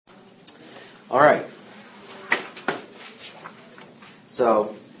All right.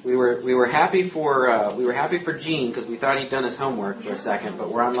 So we were happy for Gene because we thought he'd done his homework for a second, but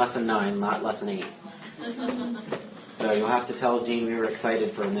we're on lesson 9, not lesson 8. So you'll have to tell Gene we were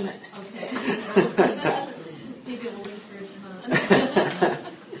excited for a minute. Okay. Maybe I'll wait for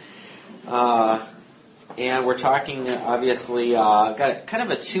it. And we're talking, obviously, got kind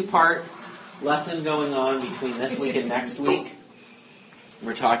of a 2-part lesson going on between this week and next week.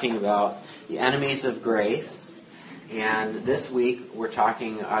 We're talking about the enemies of grace. And this week, we're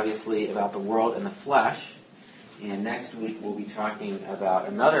talking, obviously, about the world and the flesh. And next week, we'll be talking about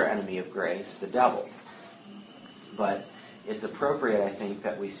another enemy of grace, the devil. But it's appropriate, I think,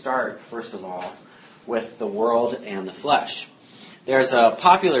 that we start, first of all, with the world and the flesh. There's a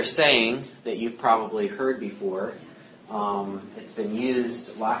popular saying that you've probably heard before. It's been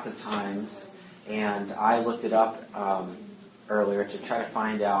used lots of times, and I looked it up earlier to try to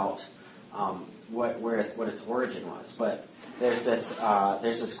find out what its origin was. But there's this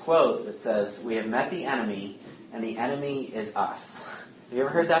quote that says, "We have met the enemy, and the enemy is us." Have you ever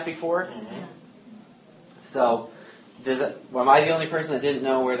heard that before? Mm-hmm. So, am I the only person that didn't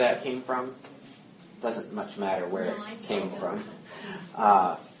know where that came from? Doesn't much matter where it came from.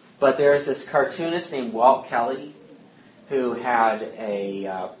 But there's this cartoonist named Walt Kelly who had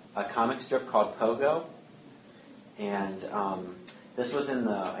a comic strip called Pogo. And this was in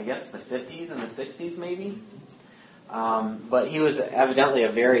the 50s and the 60s maybe. But he was evidently a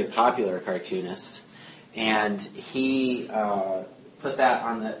very popular cartoonist. And he put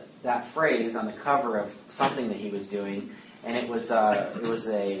that phrase on the cover of something that he was doing. And it was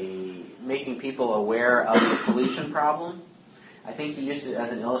making people aware of the pollution problem. I think he used it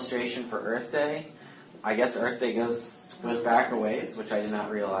as an illustration for Earth Day. I guess Earth Day goes back a ways, which I did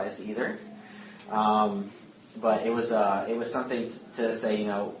not realize either. But it was something to say,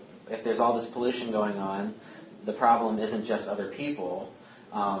 if there's all this pollution going on, the problem isn't just other people.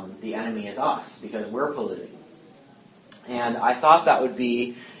 The enemy is us because we're polluting. And I thought that would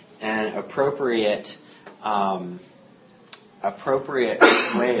be an appropriate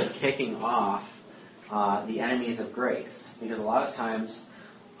way of kicking off the enemies of grace, because a lot of times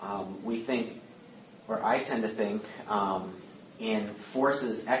we think, or I tend to think, in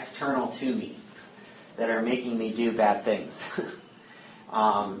forces external to me that are making me do bad things.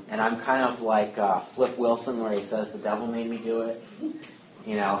 And I'm kind of like Flip Wilson, where he says the devil made me do it,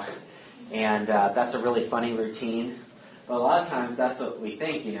 and that's a really funny routine. But a lot of times that's what we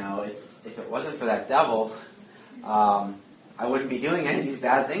think, if it wasn't for that devil, I wouldn't be doing any of these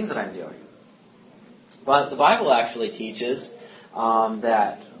bad things that I'm doing. But the Bible actually teaches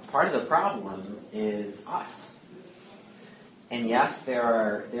that part of the problem is us. And yes, there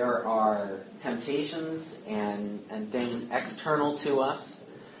are temptations and things external to us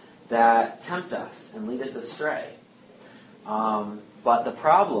that tempt us and lead us astray. But the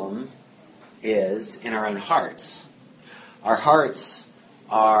problem is in our own hearts. Our hearts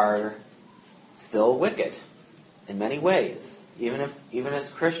are still wicked in many ways, even as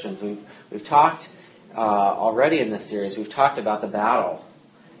Christians. We've talked already in this series. We've talked about the battle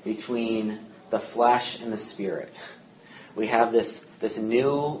between the flesh and the spirit. We have this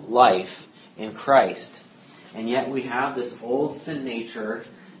new life in Christ, and yet we have this old sin nature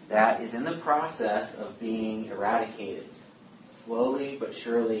that is in the process of being eradicated, slowly but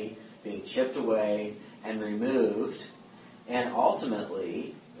surely being chipped away and removed. And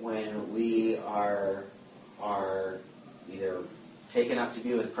ultimately, when we are either taken up to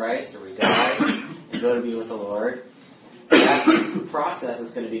be with Christ or we die and go to be with the Lord, that process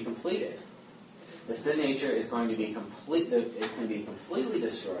is going to be completed. The sin nature is going to be completely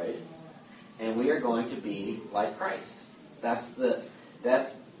destroyed, and we are going to be like Christ. That's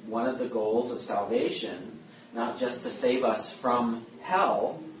one of the goals of salvation, not just to save us from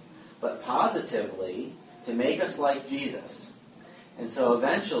hell, but positively to make us like Jesus. And so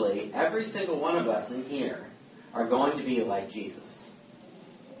eventually, every single one of us in here are going to be like Jesus.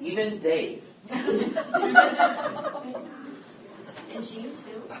 Even Dave. And Gene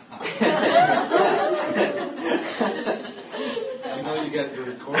too. Yes. I know you got your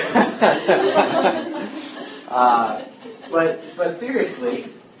recordings. But seriously,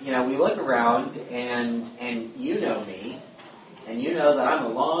 we look around and you know me, and you know that I'm a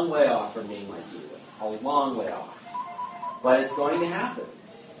long way off from being like Jesus. A long way off. But it's going to happen.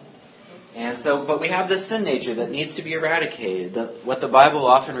 And so, but we have this sin nature that needs to be eradicated. What the Bible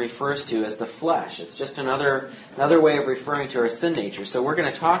often refers to as the flesh. It's just another way of referring to our sin nature. So we're going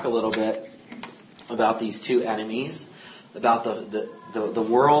to talk a little bit about these two enemies, about the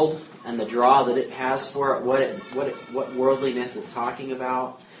world and the draw that it has for it, what worldliness is talking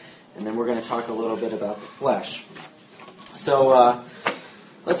about, and then we're going to talk a little bit about the flesh. So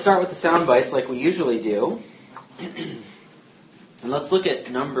let's start with the sound bites like we usually do. And let's look at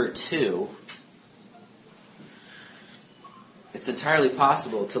number 2. It's entirely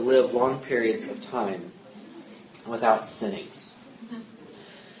possible to live long periods of time without sinning.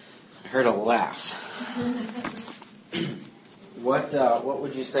 I heard a laugh. What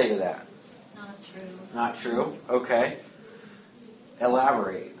would you say to that? Not true. Not true? Okay.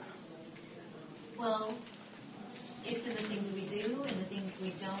 Elaborate. Well, it's in the things we do and the things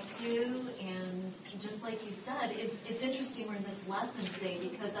we don't do, and just like you said, it's interesting we're in this lesson today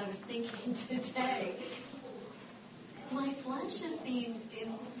because I was thinking today, my flesh is being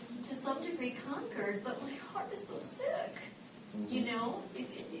to some degree conquered, but my heart is so sick. Mm-hmm. You know,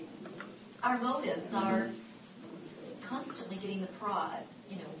 our motives are constantly getting the prod.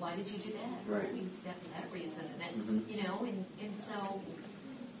 You know, why did you do that? Right. I mean, that for that reason, and Mm-hmm. you know, and so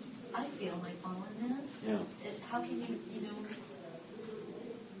I feel my fallenness. Yeah. How can you know?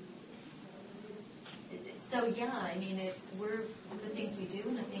 So yeah, I mean, we're the things we do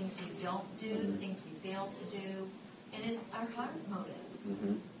and the things we don't do, the things we fail to do, and our heart motives.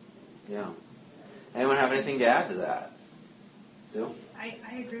 Mm-hmm. Yeah. Anyone have anything to add to that? Sue? I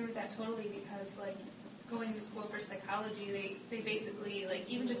agree with that totally because, like, going to school for psychology, they basically, like,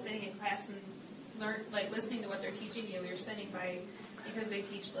 even just sitting in class and listening to what they're teaching you, you're sitting by, because they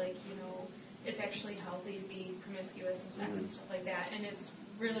teach, like, you know, it's actually healthy to be promiscuous and sex and stuff like that. And it's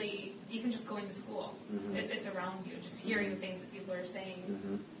really, even just going to school, it's around you, just hearing the things that people are saying.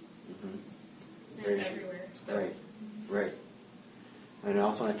 And it's everywhere. So. Right. Anyone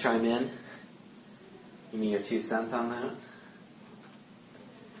else want to chime in? Give me your 2 cents on that.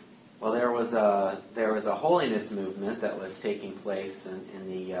 Well, there was a holiness movement that was taking place in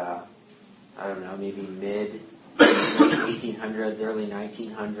the I don't know, maybe mid 1800s, early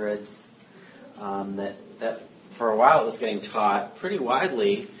 1900s. That for a while it was getting taught pretty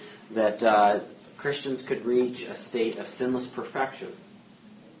widely that Christians could reach a state of sinless perfection,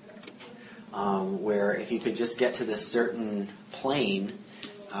 where if you could just get to this certain plane,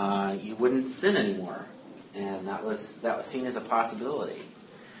 you wouldn't sin anymore, and that was seen as a possibility.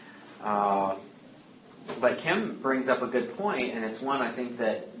 But Kim brings up a good point, and it's one I think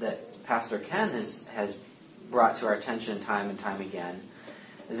that Pastor Ken has brought to our attention time and time again,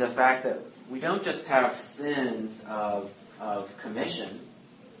 is the fact that we don't just have sins of commission,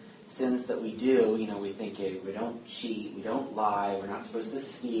 sins that we do. You know, we think we don't cheat, we don't lie, we're not supposed to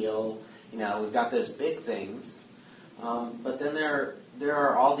steal. You know, we've got those big things. But then there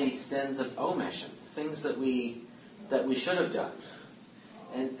are all these sins of omission, things that we should have done.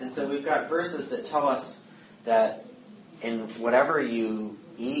 And so we've got verses that tell us that in whatever you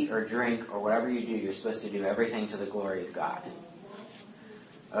eat or drink or whatever you do, you're supposed to do everything to the glory of God.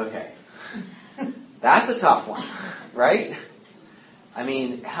 Okay. That's a tough one, right? I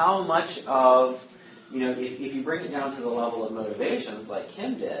mean, how much of, you know, if you bring it down to the level of motivations like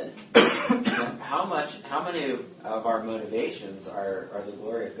Kim did, how many of our motivations are the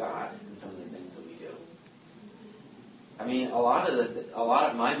glory of God in some of the things that we do? I mean, a lot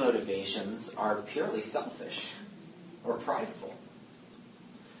of my motivations are purely selfish or prideful.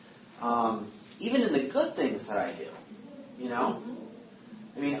 Even in the good things that I do, you know.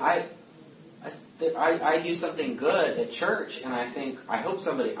 I mean, I do something good at church, and I think I hope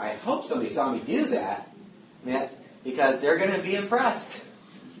somebody saw me do that, because they're going to be impressed.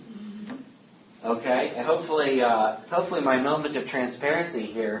 Okay, and hopefully my moment of transparency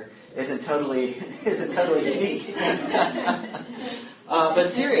here isn't totally unique.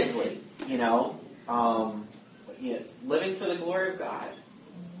 But seriously, living for the glory of God.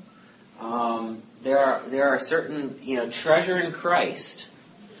 There are certain, treasure in Christ.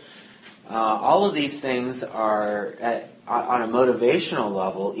 All of these things are, on a motivational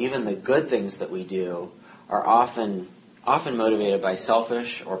level, even the good things that we do are often motivated by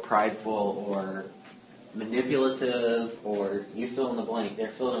selfish or prideful or manipulative, or you fill in the blank. They're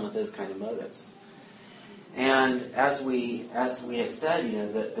filled in with those kind of motives. And as we have said,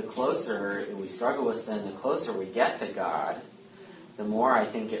 the closer we struggle with sin, the closer we get to God, the more I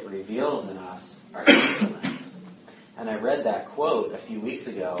think it reveals in us our sinfulness. And I read that quote a few weeks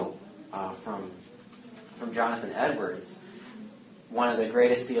ago from Jonathan Edwards, one of the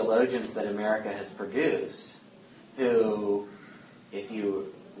greatest theologians that America has produced, who, if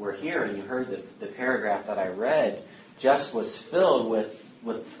you were here and you heard the paragraph that I read, just was filled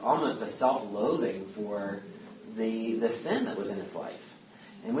with almost a self-loathing for the sin that was in his life.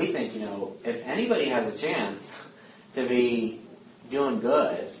 And we think, if anybody has a chance to be doing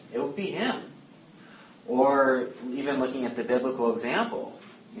good, it would be him. Or even looking at the biblical example,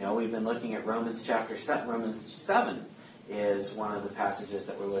 We've been looking at Romans 7 is one of the passages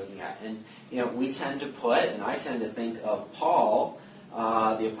that we're looking at. And, we tend to and I tend to think of Paul,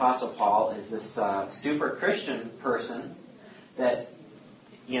 the Apostle Paul, as this super Christian person that,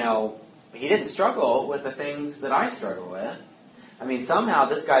 he didn't struggle with the things that I struggle with. I mean, somehow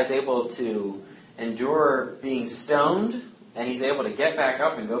this guy's able to endure being stoned, and he's able to get back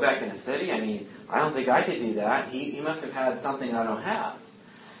up and go back in the city. I mean, I don't think I could do that. He must have had something I don't have.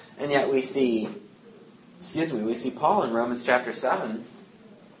 And yet we see Paul in Romans chapter 7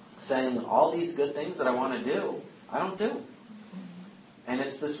 saying all these good things that I want to do, I don't do. And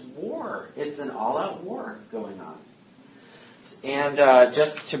it's this war. It's an all-out war going on. And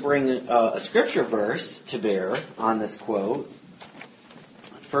just to bring a scripture verse to bear on this quote,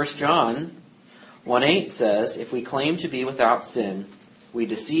 1 John 1:8 says, "If we claim to be without sin, we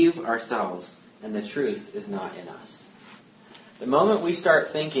deceive ourselves, and the truth is not in us." The moment we start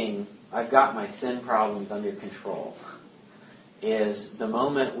thinking, I've got my sin problems under control, is the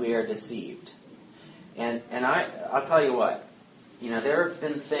moment we are deceived. And I'll tell you what, there have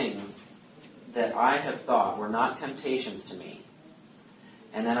been things that I have thought were not temptations to me.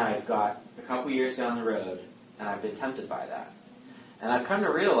 And then I've got a couple years down the road, and I've been tempted by that. And I've come to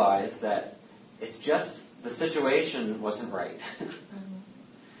realize that it's just the situation wasn't right.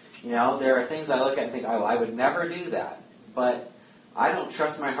 There are things I look at and think, I would never do that. But I don't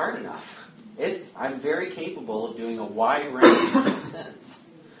trust my heart enough. I'm very capable of doing a wide range of sins.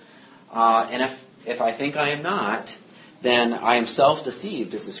 And if I think I am not, then I am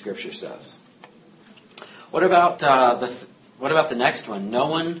self-deceived, as the Scripture says. What about the next one? No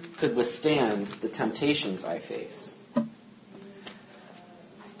one could withstand the temptations I face. What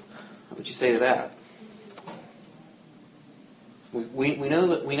would you say to that? We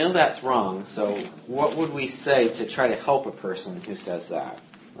know that's wrong, so what would we say to try to help a person who says that?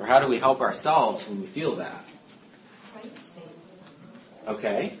 Or how do we help ourselves when we feel that? Christ-based.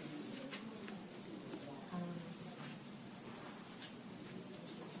 Okay.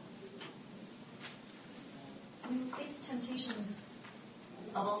 We face temptations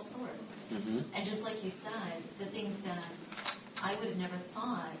of all sorts. Mm-hmm. And just like you said, the things that I would have never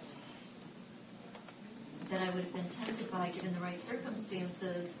thought that I would have been tempted by given the right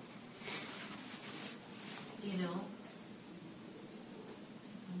circumstances, I'm having a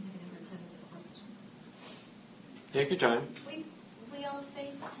hard time with the question. Take your time. We all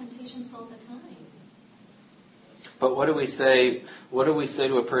face temptations all the time. But what do we say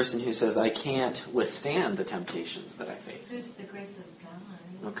to a person who says, I can't withstand the temptations that I face? The grace of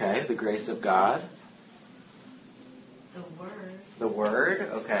God. Okay, the grace of God. The Word. The Word,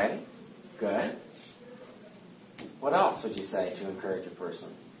 okay. Good. What else would you say to encourage a person?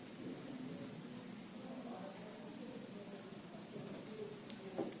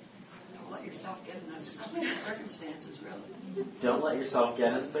 Don't let yourself get in those circumstances, really. Don't let yourself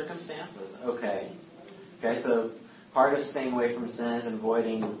get in circumstances. Okay. Okay, so part of staying away from sin is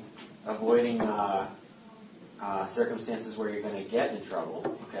avoiding circumstances where you're going to get in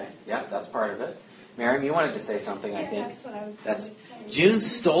trouble. Okay. Yep, that's part of it. Miriam, you wanted to say something, I think. That's what I was That's saying. June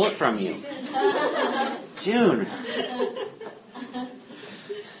stole it from you. June.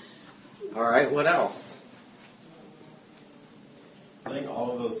 All right, what else? I think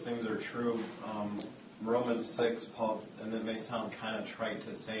all of those things are true. Romans 6, Paul, and it may sound kind of trite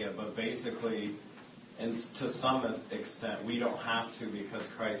to say it, but basically, and to some extent, we don't have to because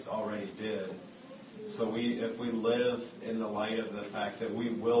Christ already did. So if we live in the light of the fact that we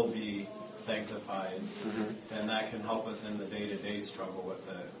will be sanctified, then that can help us in the day-to-day struggle with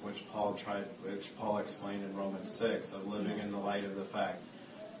it, which Paul explained in Romans 6, of living in the light of the fact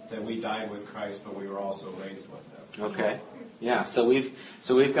that we died with Christ, but we were also raised with Him. Okay. Yeah. So we've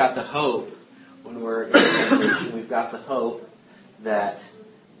got the hope when we're in temptation. We've got the hope that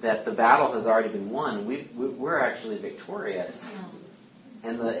the battle has already been won. We're actually victorious.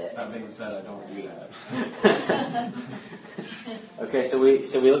 And That being said, I don't do that. Okay, so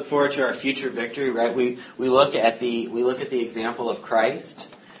we look forward to our future victory, right? We look at the example of Christ.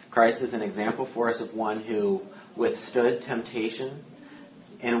 Christ is an example for us of one who withstood temptation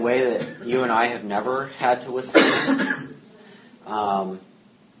in a way that you and I have never had to withstand,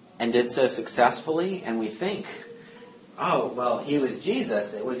 and did so successfully. And we think, oh, well, he was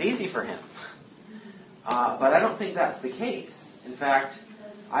Jesus; it was easy for him. But I don't think that's the case. In fact,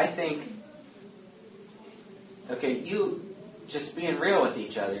 I think, okay, you just being real with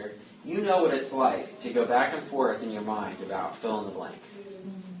each other, you know what it's like to go back and forth in your mind about fill in the blank.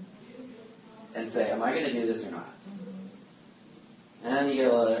 And say, am I going to do this or not? And then you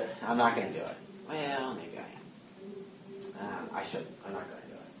go, I'm not going to do it. Well, maybe I am. I shouldn't. I'm not going to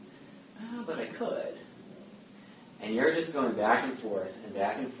do it. that I could. And you're just going back and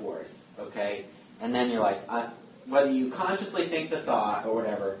forth, okay? And then you're like, whether you consciously think the thought or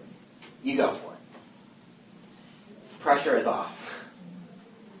whatever, you go for it. Pressure is off.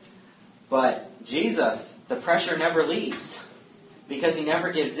 But Jesus, the pressure never leaves because he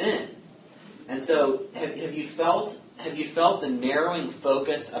never gives in. And so have you felt the narrowing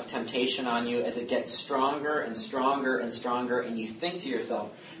focus of temptation on you as it gets stronger and stronger and stronger, and you think to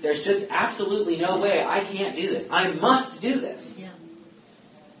yourself, there's just absolutely no way I can't do this. I must do this. Yeah.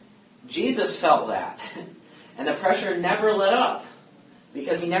 Jesus felt that. And the pressure never let up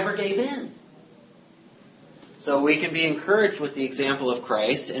because he never gave in. So we can be encouraged with the example of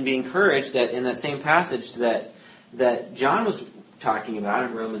Christ and be encouraged that in that same passage that John was talking about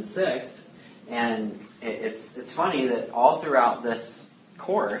in Romans 6, and it's funny that all throughout this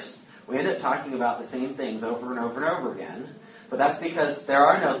course, we end up talking about the same things over and over and over again, but that's because there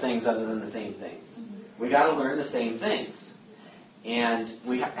are no things other than the same things. We got to learn the same things. And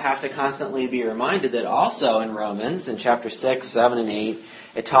we have to constantly be reminded that also in Romans, in chapter 6, 7, and 8,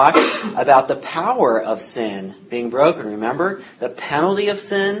 it talks about the power of sin being broken. Remember? The penalty of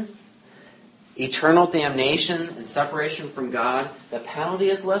sin, eternal damnation and separation from God, the penalty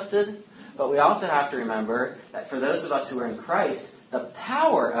is lifted. But we also have to remember that for those of us who are in Christ, the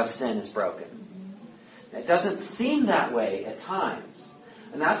power of sin is broken. It doesn't seem that way at times.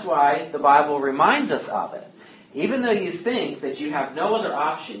 And that's why the Bible reminds us of it. Even though you think that you have no other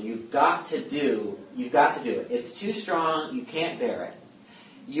option, you've got to do it. It's too strong, you can't bear it.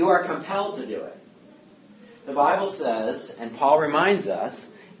 You are compelled to do it. The Bible says, and Paul reminds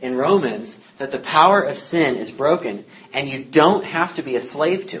us in Romans, that the power of sin is broken, and you don't have to be a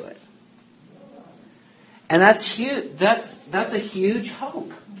slave to it. And that's huge. That's a huge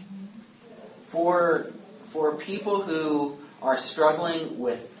hope for people who are struggling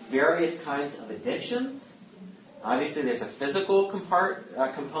with various kinds of addictions. Obviously, there's a physical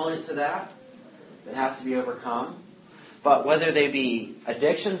component to that has to be overcome. But whether they be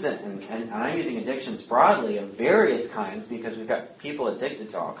addictions, and I'm using addictions broadly of various kinds because we've got people addicted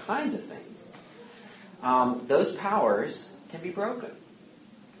to all kinds of things, those powers can be broken.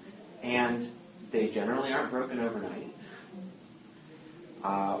 And they generally aren't broken overnight,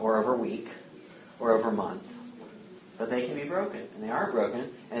 or over a week, or over a month. But they can be broken, and they are broken.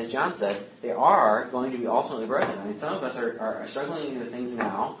 And as John said, they are going to be ultimately broken. I mean, some of us are struggling with things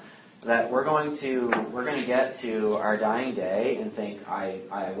now that we're going to get to our dying day and think,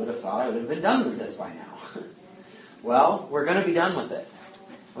 I would have thought I would have been done with this by now. Well, we're going to be done with it.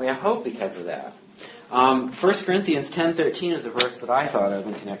 We have hope because of that. 1 Corinthians 10:13 is a verse that I thought of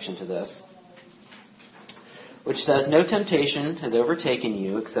in connection to this, which says, "No temptation has overtaken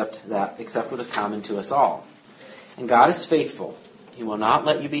you except what is common to us all. And God is faithful. He will not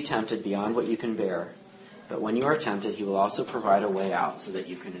let you be tempted beyond what you can bear. But when you are tempted, He will also provide a way out so that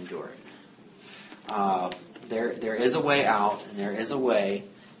you can endure it." There is a way out, and there is a way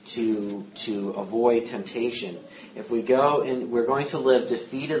to avoid temptation. If we go and we're going to live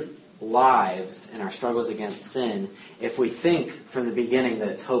defeated lives in our struggles against sin, if we think from the beginning that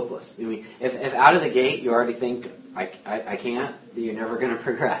it's hopeless. If out of the gate you already think, I can't, you're never going to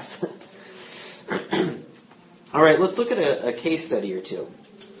progress. All right, let's look at a case study or two.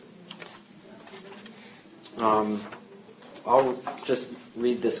 I'll just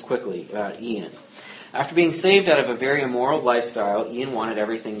read this quickly about Ian. After being saved out of a very immoral lifestyle, Ian wanted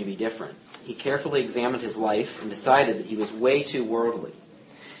everything to be different. He carefully examined his life and decided that he was way too worldly.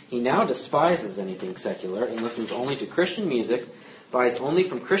 He now despises anything secular and listens only to Christian music, buys only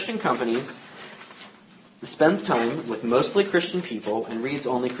from Christian companies, spends time with mostly Christian people, and reads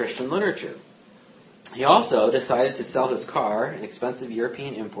only Christian literature. He also decided to sell his car, an expensive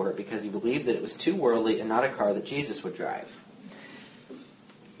European import, because he believed that it was too worldly and not a car that Jesus would drive.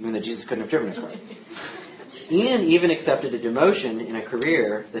 Even though Jesus couldn't have driven a car. Ian even accepted a demotion in a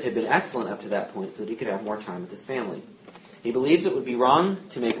career that had been excellent up to that point so that he could have more time with his family. He believes it would be wrong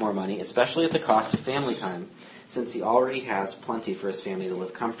to make more money, especially at the cost of family time, since he already has plenty for his family to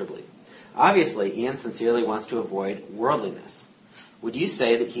live comfortably. Obviously, Ian sincerely wants to avoid worldliness. Would you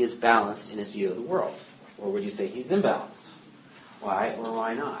say that he is balanced in his view of the world? Or would you say he's imbalanced? Why or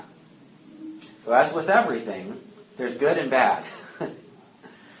why not? So as with everything, there's good and bad.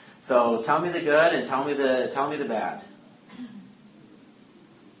 So tell me the good and tell me the bad.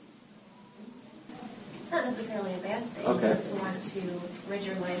 It's not necessarily a bad thing to want to rid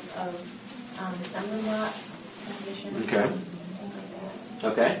your life of stumbling blocks, temptations, things like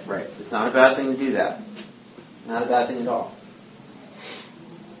that. Okay, right. It's not a bad thing to do that. Not a bad thing at all.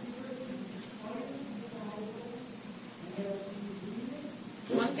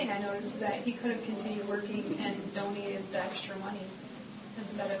 One thing I noticed is that he could have continued working and donated the extra money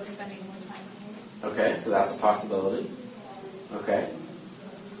instead of spending more time at home. Okay, so that's a possibility. Okay.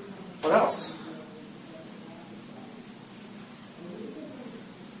 What else?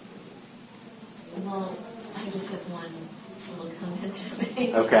 Well, I just have one little comment to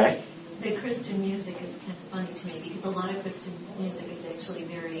make. Okay. The Christian music is kind of funny to me because a lot of Christian music is actually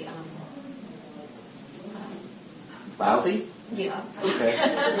very, Lousy? yeah. Okay.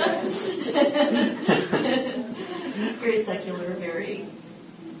 Very secular, very.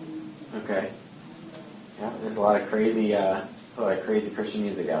 Okay. Yeah, there's a lot of crazy Christian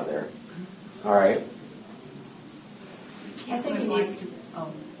music out there. All right. I think it needs to,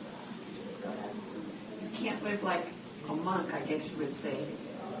 Go ahead. you can't live like a monk, I guess you would say,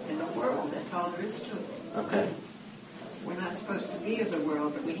 in the world. That's all there is to it. Okay. We're not supposed to be of the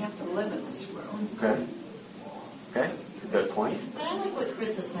world, but we have to live in this world. Okay. Okay. That's a good point. But I like what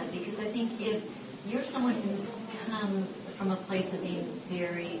Chris has said because I think if you're someone who's come from a place of being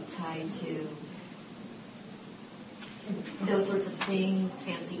very tied to those sorts of things,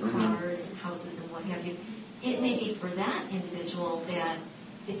 fancy cars and houses and what have you, it may be for that individual that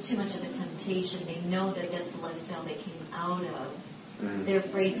is too much of a temptation. They know that that's the lifestyle they came out of. They're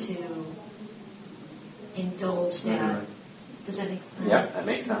afraid to indulge that. Does that make sense? Yeah, that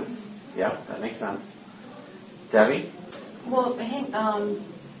makes sense. Yeah, that makes sense. Debbie? Well,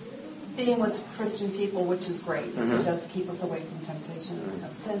 being with Christian people, which is great, it does keep us away from temptation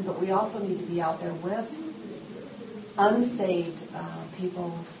of sin, but we also need to be out there with unsaved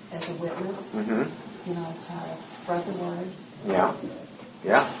people as a witness, to spread the word. Yeah.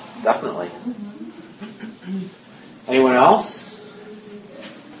 Yeah, definitely. Anyone else?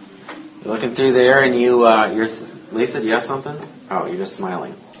 You're looking through there and you're Lisa, do you have something? Oh, you're just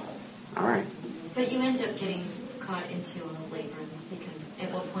smiling. All right. But you end up getting caught into a labyrinth because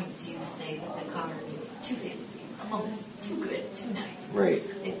at what point do you say that the car is too fancy, almost too good, too nice? Right.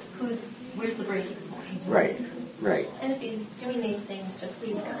 Where's the breaking point? Right. Right. And if he's doing these things to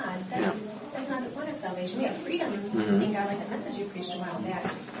please God, that's not the point of salvation. We have freedom in God, like that message you preached a while back.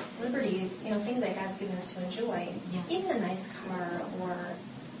 Liberties, things that God's given us to enjoy. Yeah. Even a nice car or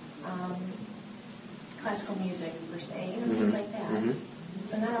classical music, per se, things like that.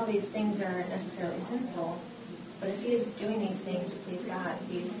 So not all these things are necessarily sinful, but if he is doing these things to please God,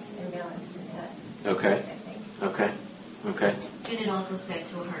 he's imbalanced in that. Okay. I think. Okay. And it all goes back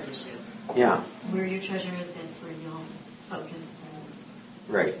to a heart issue. Yeah. Where your treasure is, that's where you'll focus.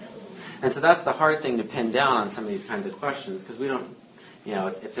 Right. And so that's the hard thing to pin down on some of these kinds of questions because we don't,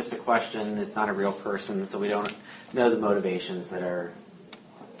 it's just a question. It's not a real person, so we don't know the motivations that are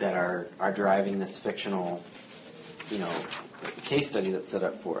driving this fictional, case study that's set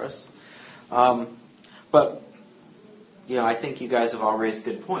up for us. But I think you guys have all raised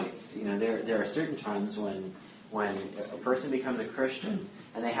good points. There are certain times when a person becomes a Christian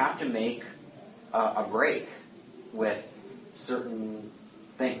and they have to make a break with certain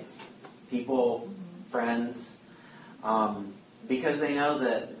things, people, friends, because they know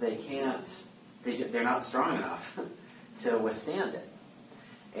that they can't, they're not strong enough to withstand it.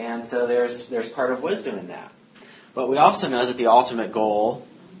 And so there's part of wisdom in that. But we also know that the ultimate goal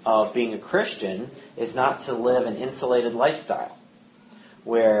of being a Christian is not to live an insulated lifestyle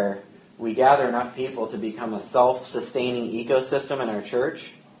where we gather enough people to become a self-sustaining ecosystem in our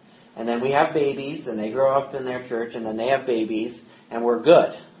church, and then we have babies, and they grow up in their church, and then they have babies, and we're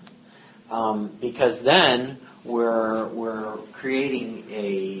good. Because then we're creating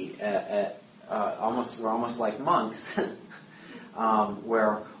we're almost like monks,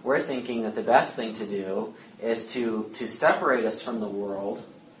 where we're thinking that the best thing to do is to separate us from the world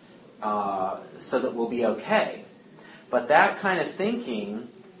so that we'll be okay. But that kind of thinking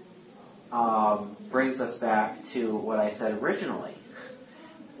brings us back to what I said originally.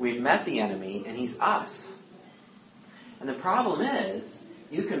 We've met the enemy, and he's us. And the problem is,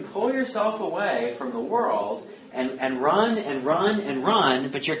 you can pull yourself away from the world and run and run and run,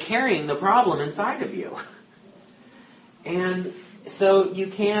 but you're carrying the problem inside of you. And so you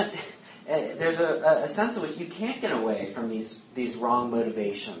can't, there's a sense in which you can't get away from these wrong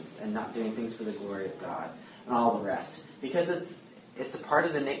motivations and not doing things for the glory of God and all the rest. Because it's a part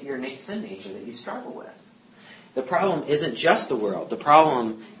of your sin nature that you struggle with. The problem isn't just the world. The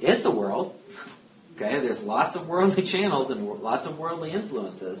problem is the world. Okay, there's lots of worldly channels and lots of worldly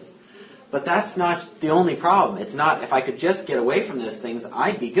influences. But that's not the only problem. It's not, if I could just get away from those things,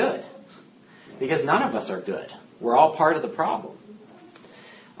 I'd be good. Because none of us are good. We're all part of the problem.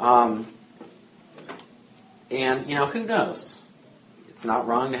 And, who knows? It's not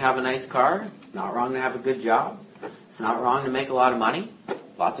wrong to have a nice car. It's not wrong to have a good job. It's not wrong to make a lot of money.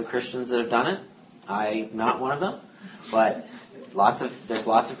 lots of Christians that have done it. I'm not one of them, but there's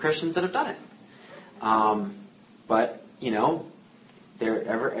lots of Christians that have done it. But you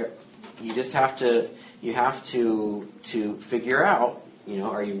just have to figure out,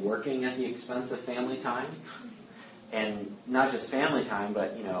 are you working at the expense of family time? And not just family time,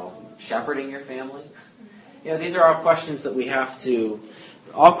 but, shepherding your family. These are all questions that we have to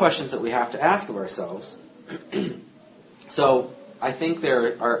ask of ourselves. So I think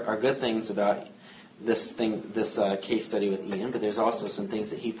there are good things about this case study with Ian, but there's also some things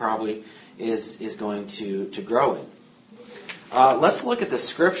that he probably is going to grow in. Let's look at the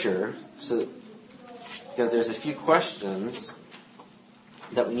scripture, because there's a few questions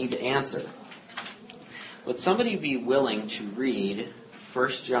that we need to answer. Would somebody be willing to read 1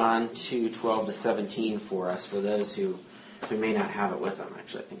 John 2:12-17 for us, for those who may not have it with them?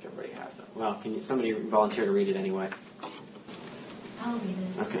 Actually, I think everybody has it. Well, can somebody volunteer to read it anyway? I'll read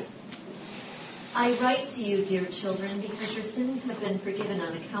it. Okay. I write to you, dear children, because your sins have been forgiven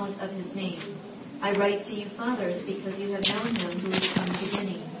on account of his name. I write to you, fathers, because you have known him who is from the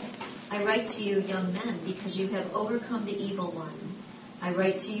beginning. I write to you, young men, because you have overcome the evil one. I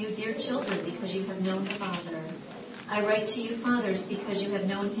write to you, dear children, because you have known the Father. I write to you, fathers, because you have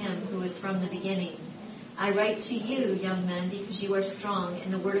known him who is from the beginning. I write to you, young men, because you are strong,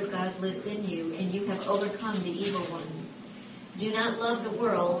 and the word of God lives in you, and you have overcome the evil one. Do not love the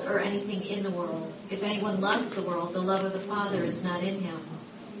world or anything in the world. If anyone loves the world, the love of the Father is not in him.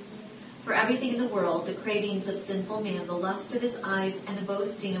 For everything in the world, the cravings of sinful man, the lust of his eyes, and the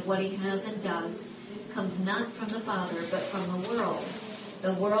boasting of what he has and does, comes not from the Father, but from the world.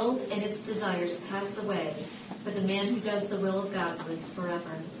 The world and its desires pass away, but the man who does the will of God lives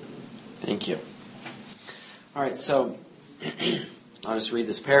forever. Thank you. All right, so I'll just read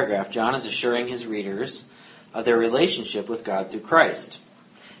this paragraph. John is assuring his readers of their relationship with God through Christ.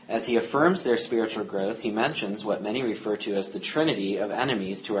 As he affirms their spiritual growth, he mentions what many refer to as the trinity of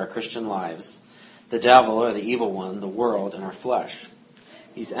enemies to our Christian lives: the devil, or the evil one, the world, and our flesh.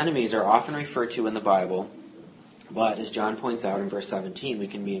 These enemies are often referred to in the Bible, but as John points out in verse 17, we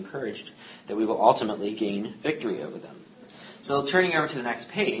can be encouraged that we will ultimately gain victory over them. So turning over to the next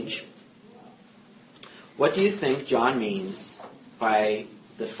page, what do you think John means by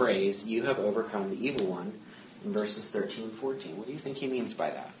the phrase, "You have overcome the evil one," in verses 13 and 14? What do you think he means by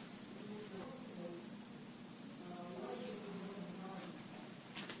that?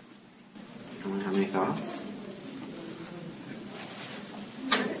 Anyone have any thoughts?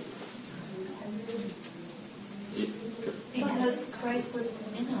 Because Christ lives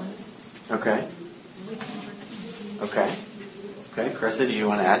in us. Okay. We can overcome. Okay. Okay, Carissa, do you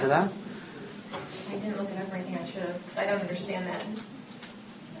want to add to that? I didn't look it up or anything. I should have, because I don't understand that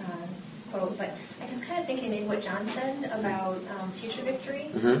quote. But I was kind of thinking maybe what John said about future victory,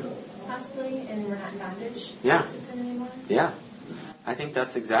 possibly, and we're not in bondage to sin anymore. Yeah. I think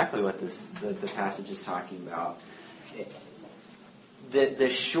that's exactly what the passage is talking about. The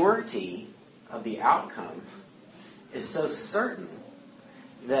surety of the outcome is so certain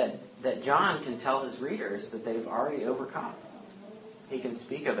that John can tell his readers that they've already overcome. He can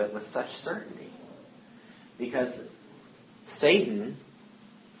speak of it with such certainty. Because Satan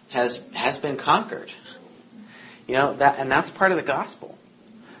has been conquered. And that's part of the gospel.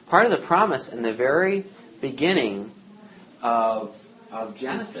 Part of the promise in the very beginning of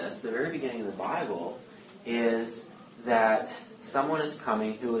Genesis, the very beginning of the Bible, is that someone is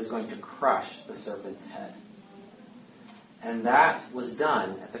coming who is going to crush the serpent's head. And that was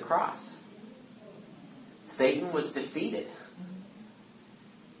done at the cross. Satan was defeated.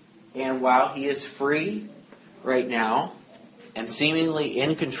 And while he is free right now, and seemingly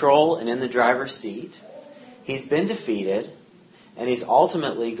in control and in the driver's seat, he's been defeated, and he's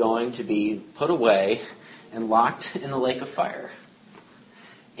ultimately going to be put away and locked in the lake of fire.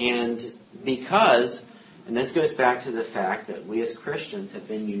 And this goes back to the fact that we as Christians have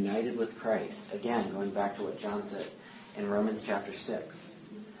been united with Christ. Again, going back to what John said in Romans chapter 6.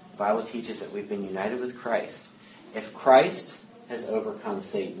 The Bible teaches that we've been united with Christ. If Christ has overcome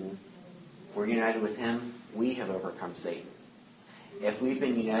Satan, we're united with him, we have overcome Satan. If we've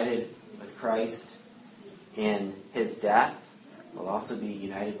been united with Christ in his death, we'll also be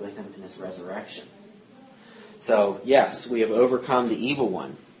united with him in his resurrection. So, yes, we have overcome the evil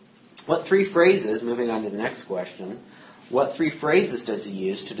one. What three phrases, moving on to the next question, what three phrases does he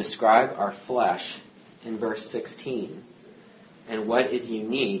use to describe our flesh in verse 16? And what is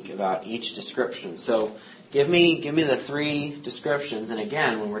unique about each description? So, give me the three descriptions. And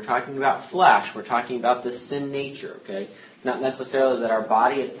again, when we're talking about flesh, we're talking about the sin nature, okay? It's not necessarily that our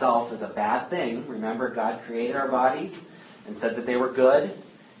body itself is a bad thing. Remember, God created our bodies and said that they were good,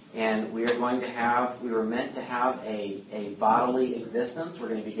 and we were meant to have a bodily existence. We're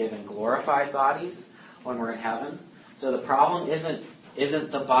going to be given glorified bodies when we're in heaven. So the problem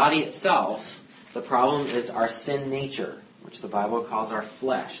isn't the body itself. The problem is our sin nature, which the Bible calls our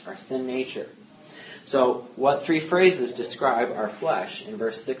flesh, our sin nature. So what 3 phrases describe our flesh in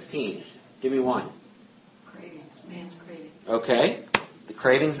verse 16? Give me one. Cravings, man's craving. Okay. The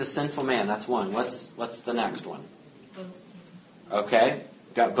cravings of sinful man, that's one. What's the next one? Boasting. Okay.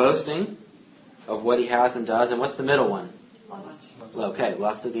 Got boasting of what he has and does. And what's the middle one? Lust. Okay,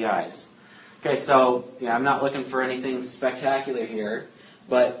 lust of the eyes. Okay, so I'm not looking for anything spectacular here,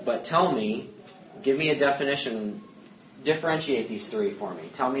 but tell me, give me a definition. Differentiate these 3 for me.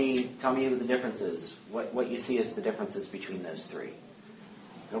 Tell me the differences. What you see as the differences between those 3.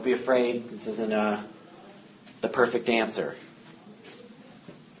 Don't be afraid. This isn't the perfect answer.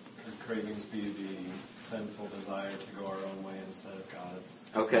 Could cravings be the sinful desire to go our own way instead of God's?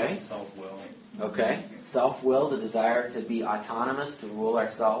 Okay. Self-will. Okay. Self-will, the desire to be autonomous, to rule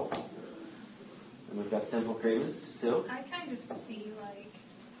ourselves. And we've got sinful cravings. Sue? I kind of see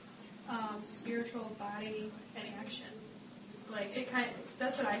spiritual, body, and action.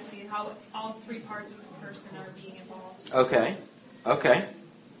 That's what I see, how all 3 parts of the person are being involved. Okay.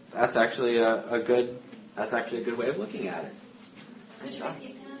 That's actually a good way of looking at it. Could you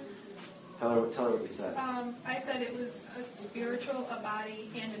repeat that? Tell her what we said. I said it was a spiritual, a body,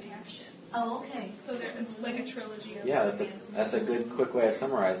 and an action. Oh, okay. So it's like a trilogy of Yeah, man's that's a good, quick way of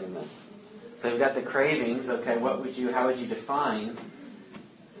summarizing this. So you've got the cravings. Okay, how would you define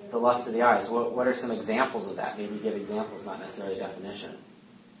the lust of the eyes? What are some examples of that? Maybe give examples, not necessarily a definition.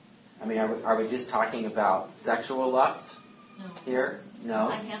 I mean, are we just talking about sexual lust No. here? No?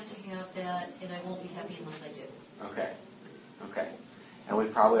 I have to have that, and I won't be happy unless I do. Okay. And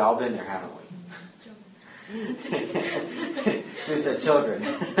we've probably all been there, haven't we? Sue said children.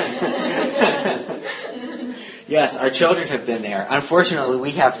 Yes, our children have been there. Unfortunately,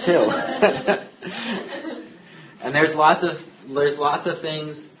 we have too. And there's lots of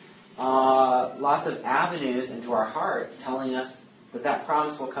things, lots of avenues into our hearts telling us that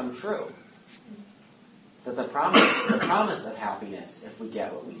promise will come true. That the promise of happiness if we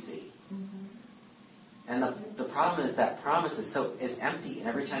get what we see. And the problem is that promise is empty, and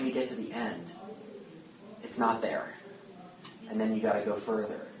every time you get to the end, it's not there. And then you got to go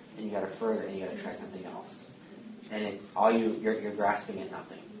further, and you got to further, and you got to try something else. And it's all you're grasping at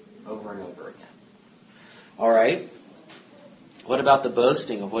nothing, over and over again. All right. What about the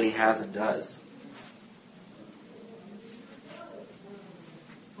boasting of what he has and does?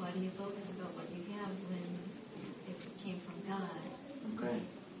 Why do you boast about what you have when it came from God? Okay.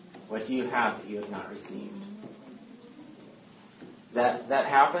 What do you have that you have not received? Does that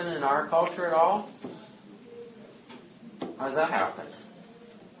happen in our culture at all? How does that happen?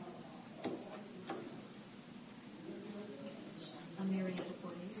 A myriad of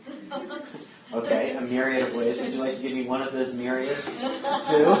ways. Okay, a myriad of ways. Would you like to give me one of those myriads,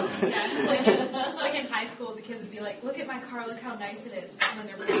 Sue? Yes, like in high school, the kids would be like, "Look at my car, look how nice it is," when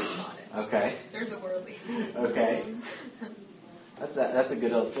they're really about it. Okay. There's a worldly. Okay. That's a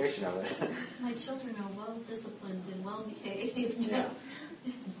good illustration of it. My children are well disciplined and well behaved. Yeah.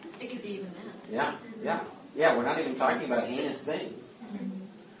 It could be even that. Yeah. We're not even talking about heinous things.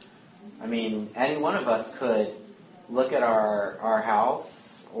 I mean, any one of us could look at our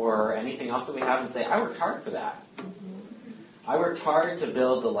house or anything else that we have and say, I worked hard for that. I worked hard to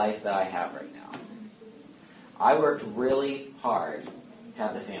build the life that I have right now. I worked really hard to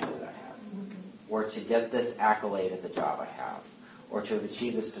have the family that I have, or to get this accolade at the job I have, or to have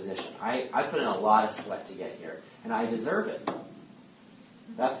achieved this position. I put in a lot of sweat to get here, and I deserve it.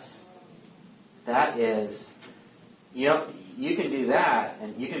 That is, you can do that,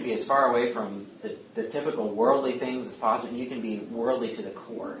 and you can be as far away from the typical worldly things as possible, and you can be worldly to the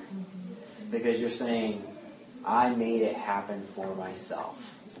core. Because you're saying, I made it happen for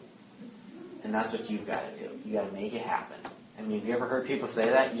myself. And that's what you've got to do. You got to make it happen. I mean, have you ever heard people say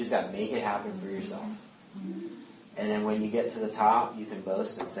that? You just got to make it happen for yourself. And then when you get to the top, you can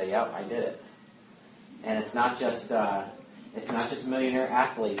boast and say, yep, I did it. And it's not just millionaire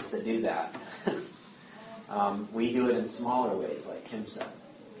athletes that do that. We do it in smaller ways, like Kim said.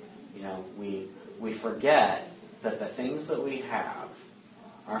 We forget that the things that we have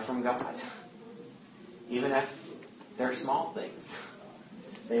are from God. Even if they're small things.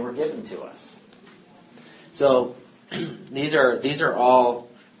 They were given to us. So these are all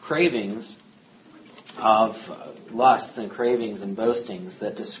cravings of lusts and cravings and boastings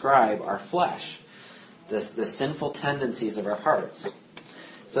that describe our flesh, the sinful tendencies of our hearts.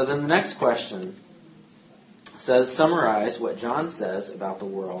 So then the next question says, summarize what John says about the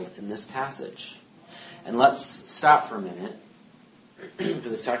world in this passage. And let's stop for a minute,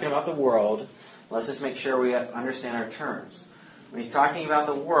 because it's talking about the world. Let's just make sure we understand our terms. When he's talking about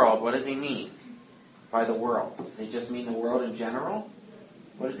the world, what does he mean by the world? Does he just mean the world in general?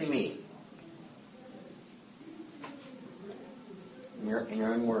 What does he mean? In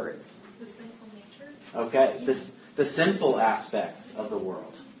your own words. The sinful nature. Okay, the sinful aspects of the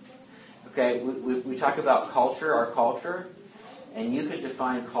world. Okay, we talk about culture, our culture, and you could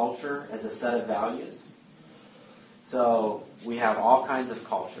define culture as a set of values. So we have all kinds of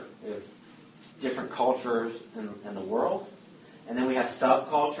culture. We have different cultures in the world, and then we have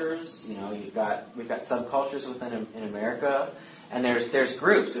subcultures. You know, we've got subcultures within in America, and there's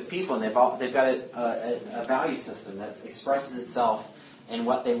groups of people, and they've got a value system that expresses itself in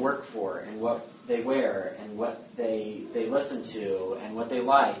what they work for, and what they wear, and what they listen to, and what they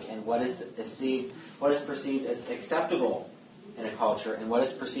like, and what is perceived as acceptable in a culture, and what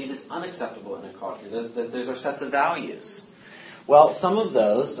is perceived as unacceptable in a culture. Those are sets of values. Well, some of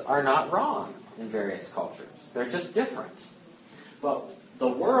those are not wrong in various cultures. They're just different. But the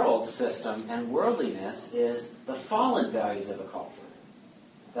world system and worldliness is the fallen values of a culture.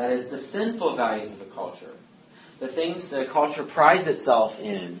 That is, the sinful values of a culture. The things that a culture prides itself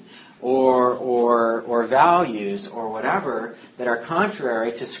in, or values, or whatever, that are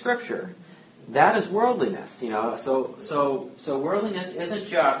contrary to Scripture. That is worldliness, you know. So worldliness isn't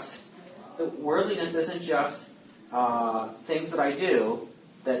just things that I do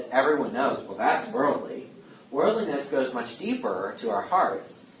that everyone knows. Well, that's worldly. Worldliness goes much deeper to our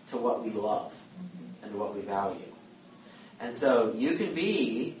hearts, to what we love and what we value. And so you can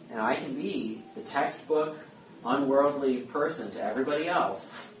be, and I can be, the textbook unworldly person to everybody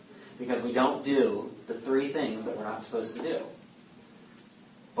else because we don't do the three things that we're not supposed to do.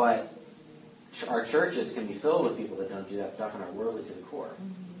 But our churches can be filled with people that don't do that stuff and are worldly to the core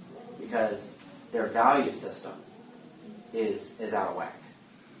because their value system is out of whack.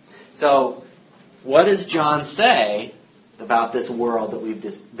 So, what does John say about this world that we've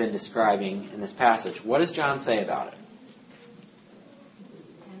just been describing in this passage? What does John say about it?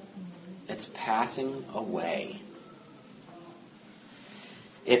 It's passing away.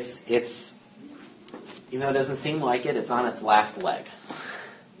 It's even though it doesn't seem like it, it's on its last leg.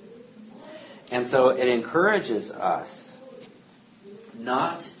 And so it encourages us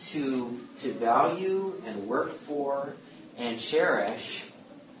not to value and work for and cherish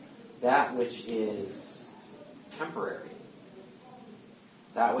that which is temporary,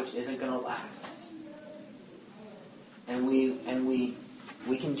 that which isn't going to last. And we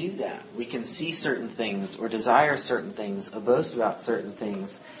can do that. We can see certain things or desire certain things or boast about certain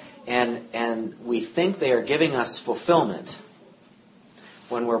things, and we think they are giving us fulfillment.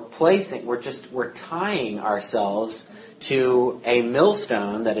 When we're tying ourselves to a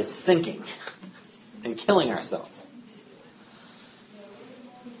millstone that is sinking and killing ourselves.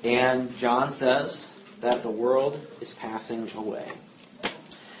 And John says that the world is passing away.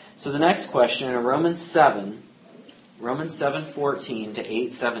 So the next question in Romans 7:14 to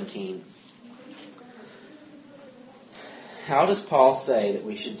 8:17. How does Paul say that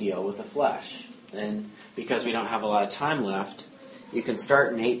we should deal with the flesh? And because we don't have a lot of time left, you can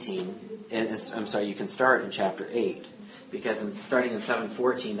start in you can start in chapter 8. Because starting in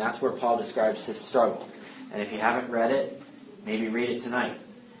 7:14, that's where Paul describes his struggle. And if you haven't read it, maybe read it tonight.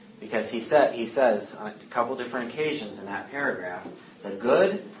 Because he says on a couple different occasions in that paragraph, the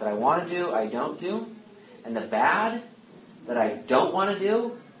good that I want to do, I don't do. And the bad that I don't want to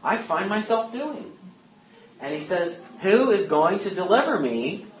do, I find myself doing. And he says, who is going to deliver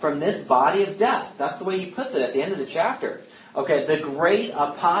me from this body of death? That's the way he puts it at the end of the chapter. Okay, the great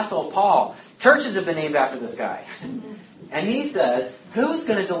apostle Paul. Churches have been named after this guy. And he says, who's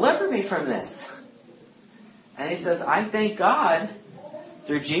going to deliver me from this? And he says, I thank God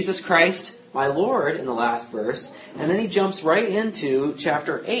through Jesus Christ, my Lord, in the last verse. And then he jumps right into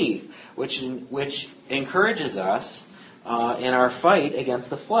chapter 8, which encourages us in our fight against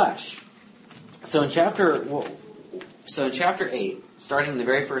the flesh. So in chapter 8, starting in the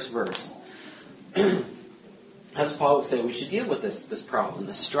very first verse, how does Paul say we should deal with this problem,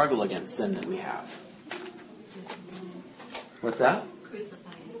 this struggle against sin that we have? What's that?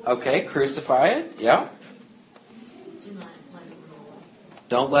 Crucify it. Okay, crucify it. Yeah. Do not let it rule.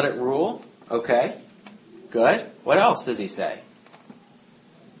 Don't let it rule. Okay. Good. What else does he say?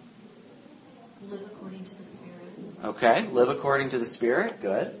 Live according to the Spirit. Okay. Live according to the Spirit.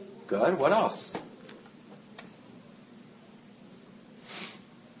 Good. Good. What else? Put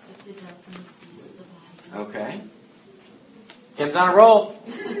to death the misdeeds of the body. Okay. Kim's on a roll.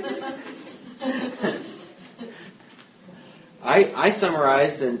 I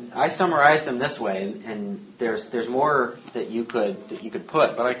summarized them this way, and there's more that you could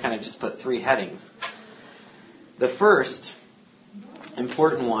put, but I kind of just put 3 headings. The first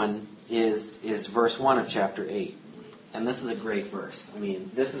important one is verse 1 of chapter 8, and this is a great verse. I mean,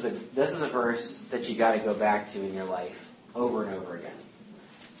 this is a verse that you got to go back to in your life over and over again.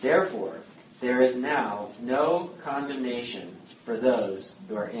 Therefore, there is now no condemnation for those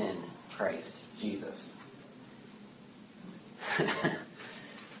who are in Christ Jesus.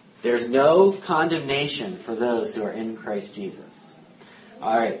 There's no condemnation for those who are in Christ Jesus.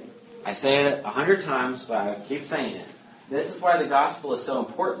 All right, I say it 100 times, but I keep saying it. This is why the gospel is so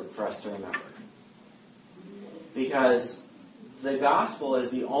important for us to remember. Because the gospel is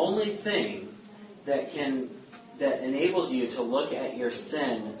the only thing that enables you to look at your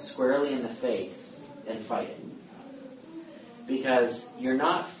sin squarely in the face and fight it. Because you're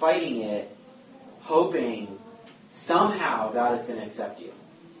not fighting it hoping somehow God is going to accept you.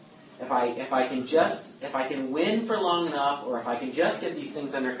 If I can win for long enough, or if I can just get these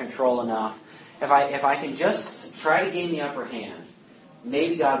things under control enough, if I can just try to gain the upper hand,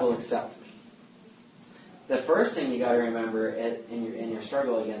 maybe God will accept me. The first thing you got to remember in your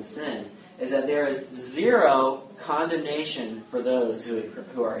struggle against sin is that there is 0 condemnation for those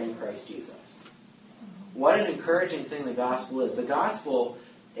who are in Christ Jesus. What an encouraging thing the gospel is. The gospel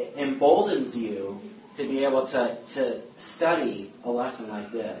emboldens you to be able to study a lesson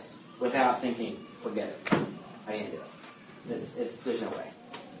like this without thinking, forget it, I can't do it. There's no way.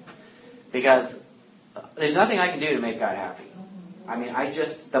 Because there's nothing I can do to make God happy. I mean,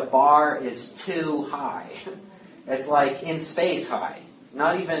 the bar is too high. It's like in space high,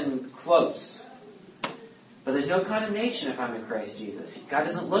 not even close. But there's no condemnation if I'm in Christ Jesus. God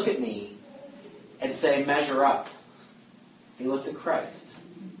doesn't look at me and say, measure up. He looks at Christ,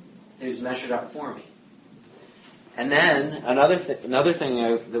 who's measured up for me. And then another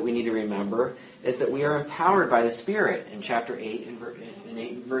thing that we need to remember is that we are empowered by the Spirit in chapter 8 and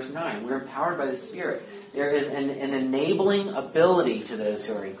verse 9. We're empowered by the Spirit. There is an enabling ability to those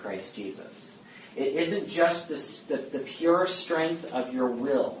who are in Christ Jesus. It isn't just the pure strength of your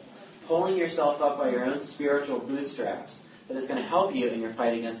will, pulling yourself up by your own spiritual bootstraps, that is going to help you in your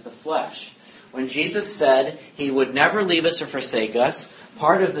fight against the flesh. When Jesus said He would never leave us or forsake us,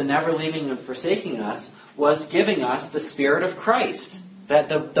 part of the never leaving and forsaking us was giving us the Spirit of Christ. That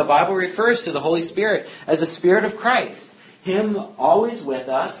the Bible refers to the Holy Spirit as the Spirit of Christ. Him always with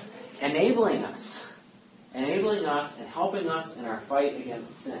us, enabling us and helping us in our fight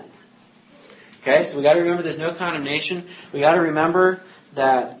against sin. Okay, so we got to remember there's no condemnation. We got to remember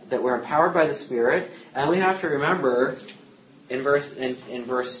that we're empowered by the Spirit, and we have to remember in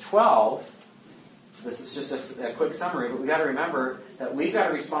verse 12. This is just a quick summary, but we got to remember that we've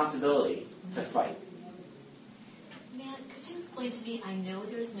got a responsibility to fight. Matt, could you explain to me? I know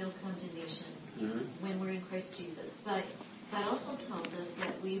there's no condemnation when we're in Christ Jesus, but that also tells us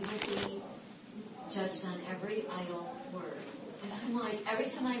that we will be judged on every idle word. And I'm like, every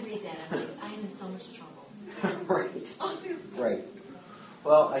time I read that, I'm like, I am in so much trouble. Right. Right.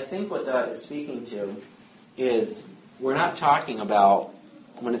 Well, I think what that is speaking to is we're not talking about,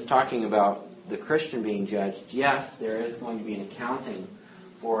 when it's talking about the Christian being judged, yes, there is going to be an accounting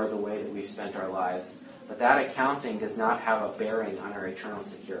for the way that we've spent our lives, but that accounting does not have a bearing on our eternal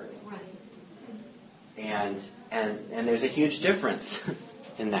security. Right. And there's a huge difference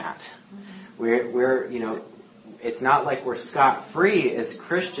in that. We're it's not like we're scot-free as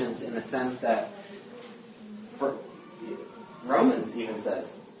Christians in the sense that, for Romans even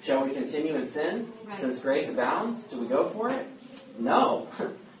says, shall we continue in sin since grace abounds? Should we go for it? No.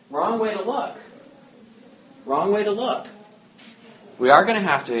 Wrong way to look. Wrong way to look. We are going to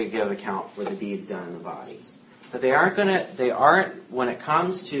have to give account for the deeds done in the body, but they aren't when it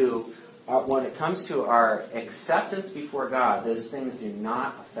comes to our acceptance before God. Those things do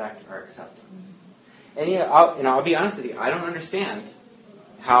not affect our acceptance. And I'll be honest with you. I don't understand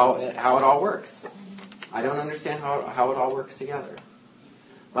how it all works. I don't understand how it all works together.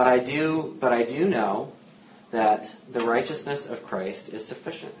 But I do know that the righteousness of Christ is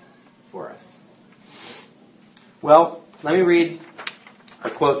sufficient for us. Well, let me read a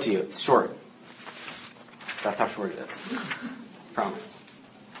quote to you. It's short. That's how short it is. Promise.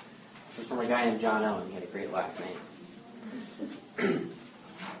 This is from a guy named John Owen. He had a great last name.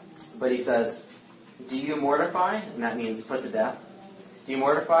 But he says, do you mortify? And that means put to death. Do you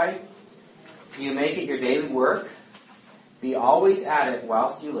mortify? Do you make it your daily work? Be always at it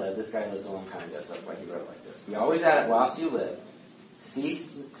whilst you live. This guy lived a long time ago, so that's why he wrote like this. Be always at it whilst you live.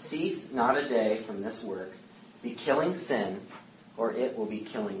 Cease not a day from this work. Be killing sin, or it will be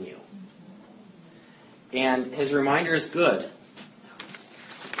killing you. And his reminder is good,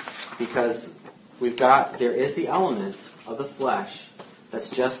 because there is the element of the flesh that's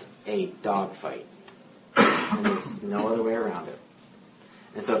just a dogfight. And there's no other way around it.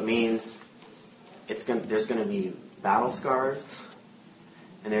 And so it means there's going to be battle scars,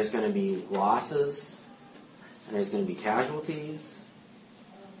 and there's going to be losses, and there's going to be casualties,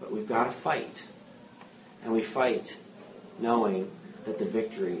 but we've got to fight. And we fight knowing that the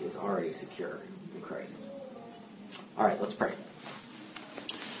victory is already secure in Christ. All right, let's pray.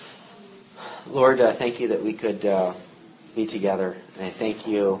 Lord, thank you that we could be together, and I thank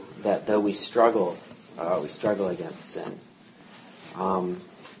you that though we struggle against sin,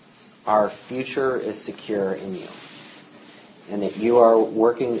 our future is secure in you, and that you are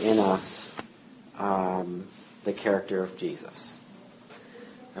working in us the character of Jesus.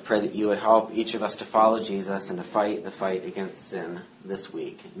 I pray that you would help each of us to follow Jesus and to fight the fight against sin this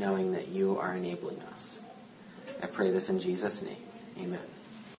week, knowing that you are enabling us. I pray this in Jesus' name. Amen.